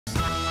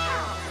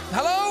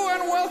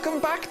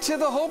back to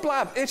the Hub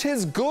Lab. It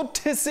is good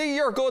to see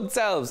your good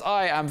selves.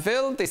 I am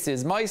Phil, this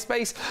is my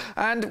space,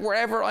 and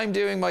wherever I'm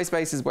doing my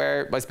space is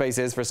where my space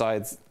is for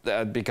science,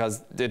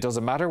 because it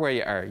doesn't matter where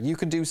you are. You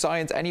can do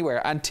science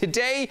anywhere. And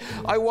today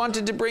I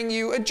wanted to bring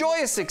you a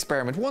joyous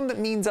experiment, one that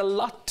means a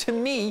lot to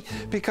me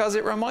because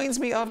it reminds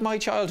me of my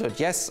childhood.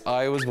 Yes,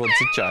 I was once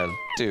a child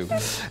too.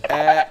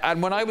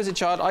 And when I was a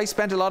child, I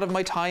spent a lot of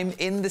my time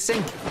in the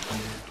sink.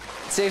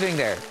 Sitting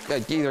there,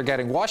 either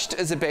getting washed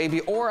as a baby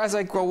or as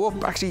I grow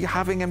up, actually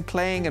having and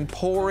playing and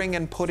pouring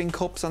and putting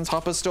cups on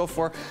top of stuff,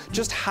 or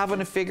just having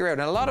to figure out.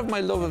 And a lot of my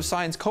love of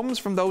science comes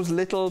from those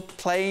little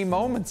play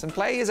moments. And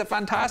play is a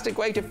fantastic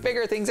way to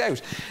figure things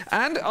out.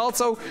 And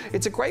also,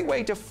 it's a great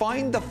way to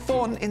find the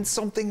fun in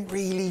something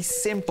really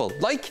simple,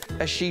 like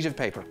a sheet of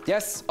paper.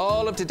 Yes,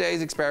 all of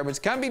today's experiments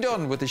can be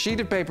done with a sheet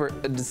of paper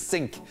and a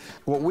sink.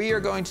 What we are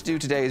going to do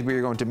today is we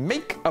are going to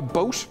make a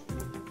boat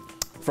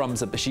from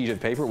a sheet of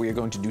paper. We are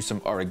going to do some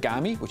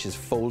origami, which is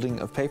folding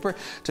of paper,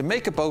 to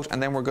make a boat,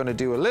 and then we're going to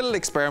do a little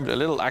experiment, a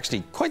little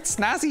actually quite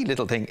snazzy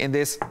little thing in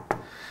this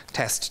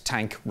test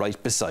tank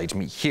right beside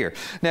me here.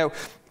 Now,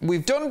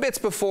 we've done bits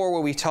before where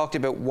we talked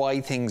about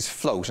why things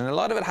float, and a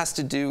lot of it has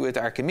to do with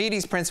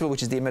Archimedes' principle,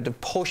 which is the amount of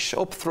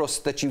push-up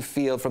thrust that you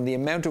feel from the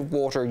amount of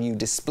water you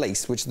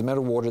displace, which is the amount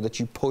of water that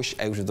you push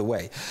out of the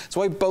way.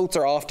 So why boats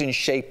are often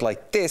shaped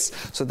like this,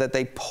 so that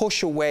they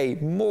push away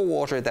more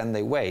water than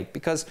they weigh,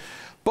 because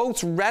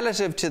boats,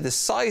 relative to the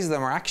size of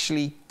them, are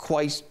actually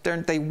quite,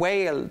 they're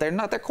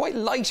quite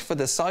light for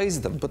the size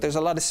of them, but there's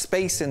a lot of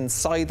space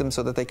inside them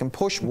so that they can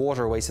push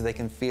water away, so they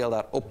can feel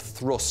that up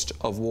thrust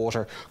of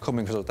water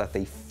coming so that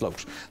they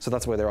float. So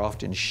that's why they're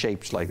often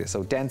shaped like this.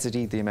 So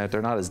density, the amount,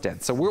 they're not as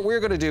dense. So what we're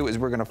going to do is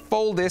we're going to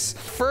fold this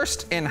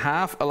first in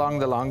half along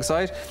the long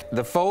side.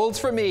 The folds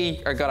for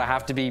me are going to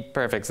have to be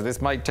perfect, so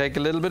this might take a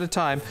little bit of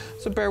time,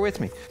 so bear with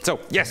me. So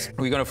yes,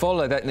 we're going to fold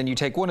like that, and then you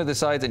take one of the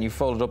sides and you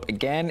fold it up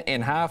again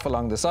in half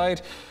along the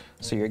side.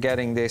 So you're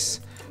getting this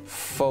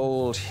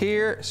fold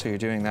here. So you're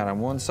doing that on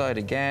one side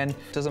again.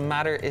 Doesn't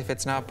matter if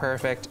it's not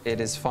perfect, it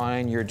is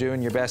fine. You're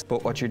doing your best,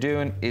 but what you're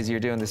doing is you're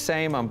doing the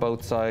same on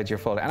both sides. You're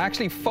folding. And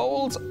actually,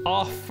 folds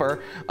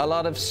offer a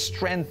lot of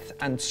strength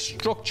and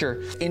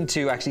structure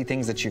into actually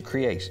things that you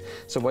create.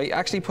 So by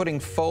actually putting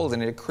folds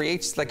in it, it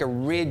creates like a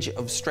ridge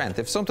of strength.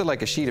 If something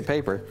like a sheet of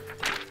paper,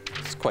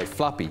 it's quite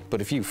floppy,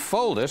 but if you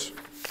fold it,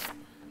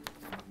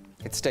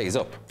 it stays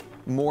up.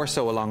 More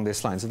so along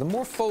this line. So the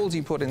more folds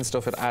you put in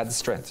stuff, it adds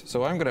strength.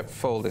 So I'm going to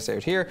fold this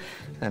out here,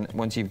 and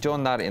once you've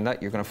done that in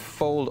that, you're going to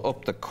fold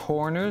up the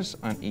corners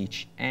on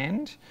each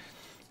end.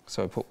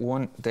 So I put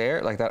one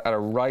there like that at a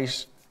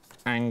right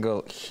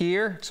angle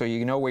here, so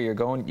you know where you're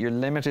going. Your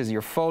limit is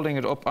you're folding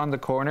it up on the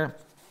corner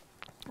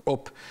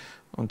up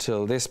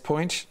until this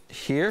point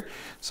here,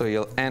 so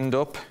you'll end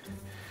up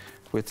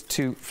with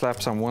two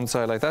flaps on one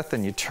side like that.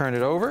 Then you turn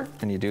it over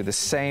and you do the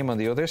same on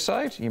the other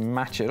side. You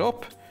match it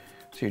up.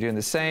 So you're doing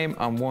the same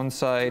on one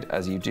side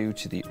as you do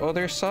to the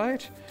other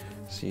side.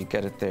 So you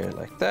get it there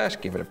like that,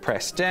 give it a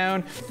press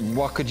down.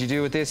 What could you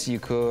do with this? You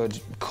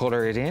could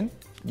color it in.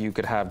 You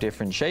could have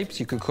different shapes.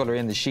 You could color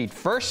in the sheet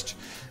first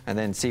and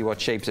then see what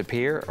shapes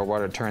appear or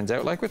what it turns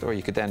out like with, or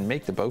you could then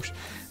make the boat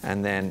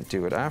and then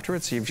do it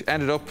afterwards. So you've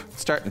ended up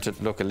starting to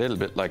look a little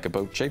bit like a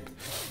boat shape.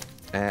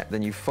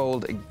 Then you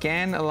fold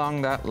again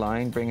along that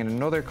line, bring in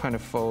another kind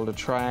of fold, a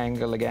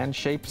triangle again.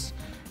 Shapes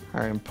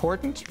are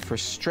important for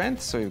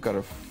strength, so we've got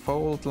a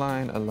fold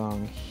line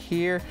along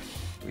here.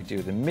 We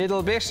do the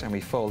middle bit and we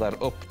fold that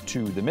up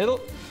to the middle.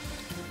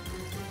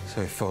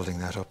 So we're folding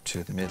that up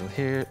to the middle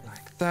here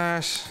like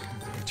that.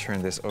 We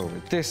turn this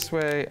over this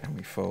way and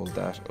we fold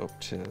that up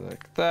to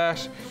like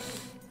that.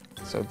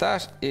 So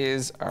that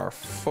is our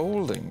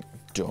folding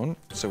done.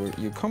 So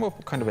you come up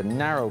with kind of a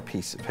narrow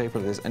piece of paper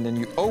like this, and then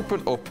you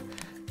open up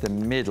the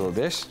middle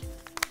bit,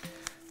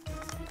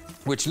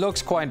 which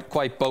looks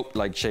quite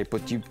boat-like shape,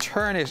 but you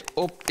turn it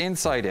up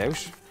inside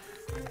out,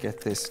 get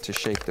this to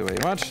shape the way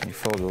you want, and you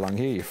fold it along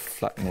here, you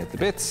flatten out the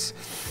bits,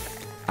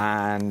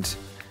 and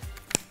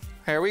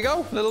here we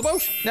go, little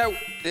boat. Now,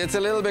 it's a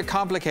little bit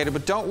complicated,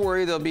 but don't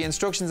worry, there'll be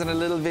instructions in a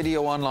little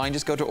video online.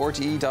 Just go to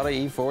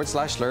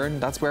rte.ie/learn.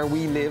 That's where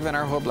we live in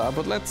our Hub Lab,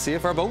 but let's see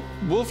if our boat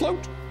will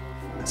float.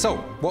 So,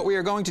 what we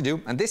are going to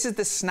do, and this is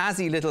the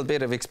snazzy little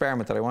bit of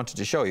experiment that I wanted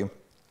to show you,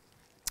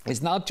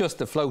 it's not just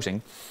the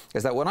floating,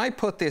 is that when I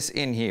put this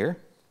in here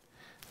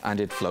and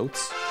it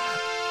floats,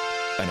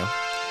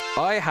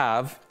 I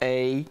have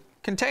a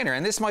container,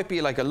 and this might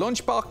be like a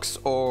lunchbox,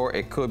 or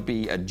it could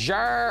be a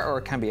jar, or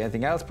it can be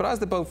anything else, but as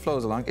the boat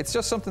flows along, it's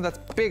just something that's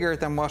bigger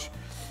than what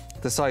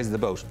the size of the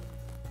boat.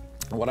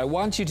 What I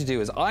want you to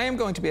do is I am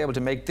going to be able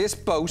to make this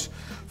boat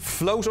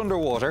float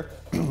underwater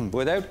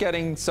without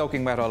getting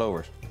soaking wet all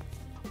over it.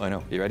 I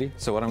know, you ready?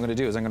 So what I'm going to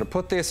do is I'm going to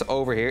put this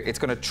over here. It's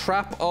going to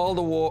trap all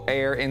the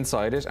air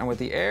inside it, and with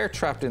the air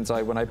trapped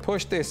inside, when I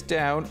push this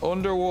down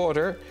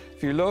underwater,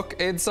 if you look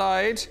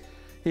inside,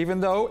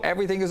 even though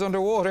everything is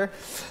underwater,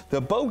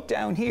 the boat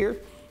down here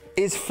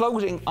is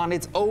floating on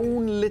its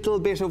own little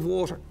bit of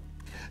water.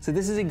 So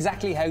this is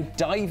exactly how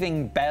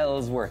diving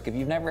bells work. If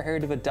you've never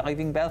heard of a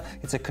diving bell,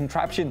 it's a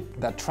contraption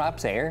that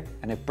traps air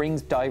and it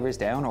brings divers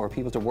down or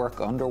people to work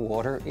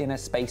underwater in a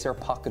space or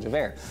pocket of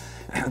air.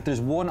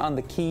 There's one on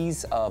the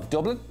quays of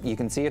Dublin. You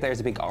can see it, there's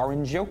a big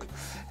orange yoke.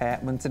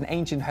 It's an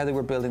ancient how they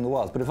were building the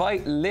walls. But if I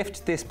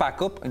lift this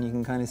back up, and you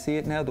can kind of see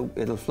it now,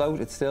 it'll float,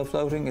 it's still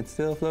floating, it's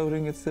still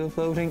floating, it's still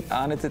floating,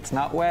 and it's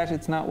not wet,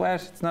 it's not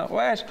wet, it's not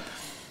wet.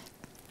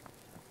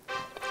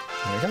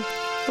 There we go.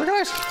 Look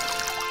at it.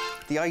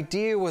 The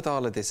idea with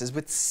all of this is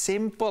with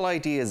simple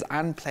ideas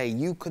and play,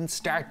 you can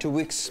start to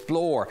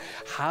explore,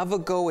 have a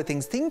go at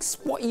things, think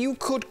what you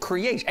could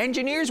create.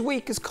 Engineers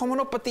Week is coming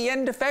up at the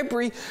end of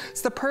February. It's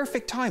the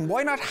perfect time.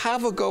 Why not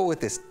have a go at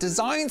this?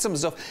 Design some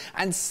stuff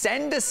and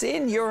send us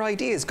in your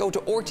ideas. Go to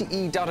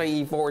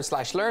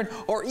rte.ie/learn,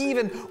 or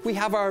even we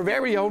have our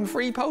very own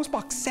free post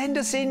box. Send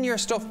us in your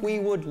stuff. We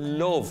would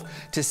love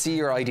to see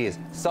your ideas.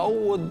 So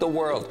would the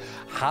world.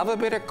 Have a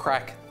bit of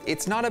crack.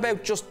 It's not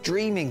about just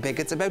dreaming big,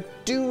 it's about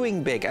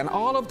doing big. And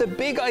all of the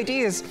big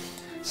ideas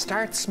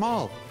start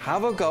small.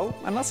 Have a go,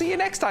 and I'll see you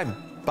next time.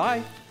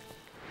 Bye.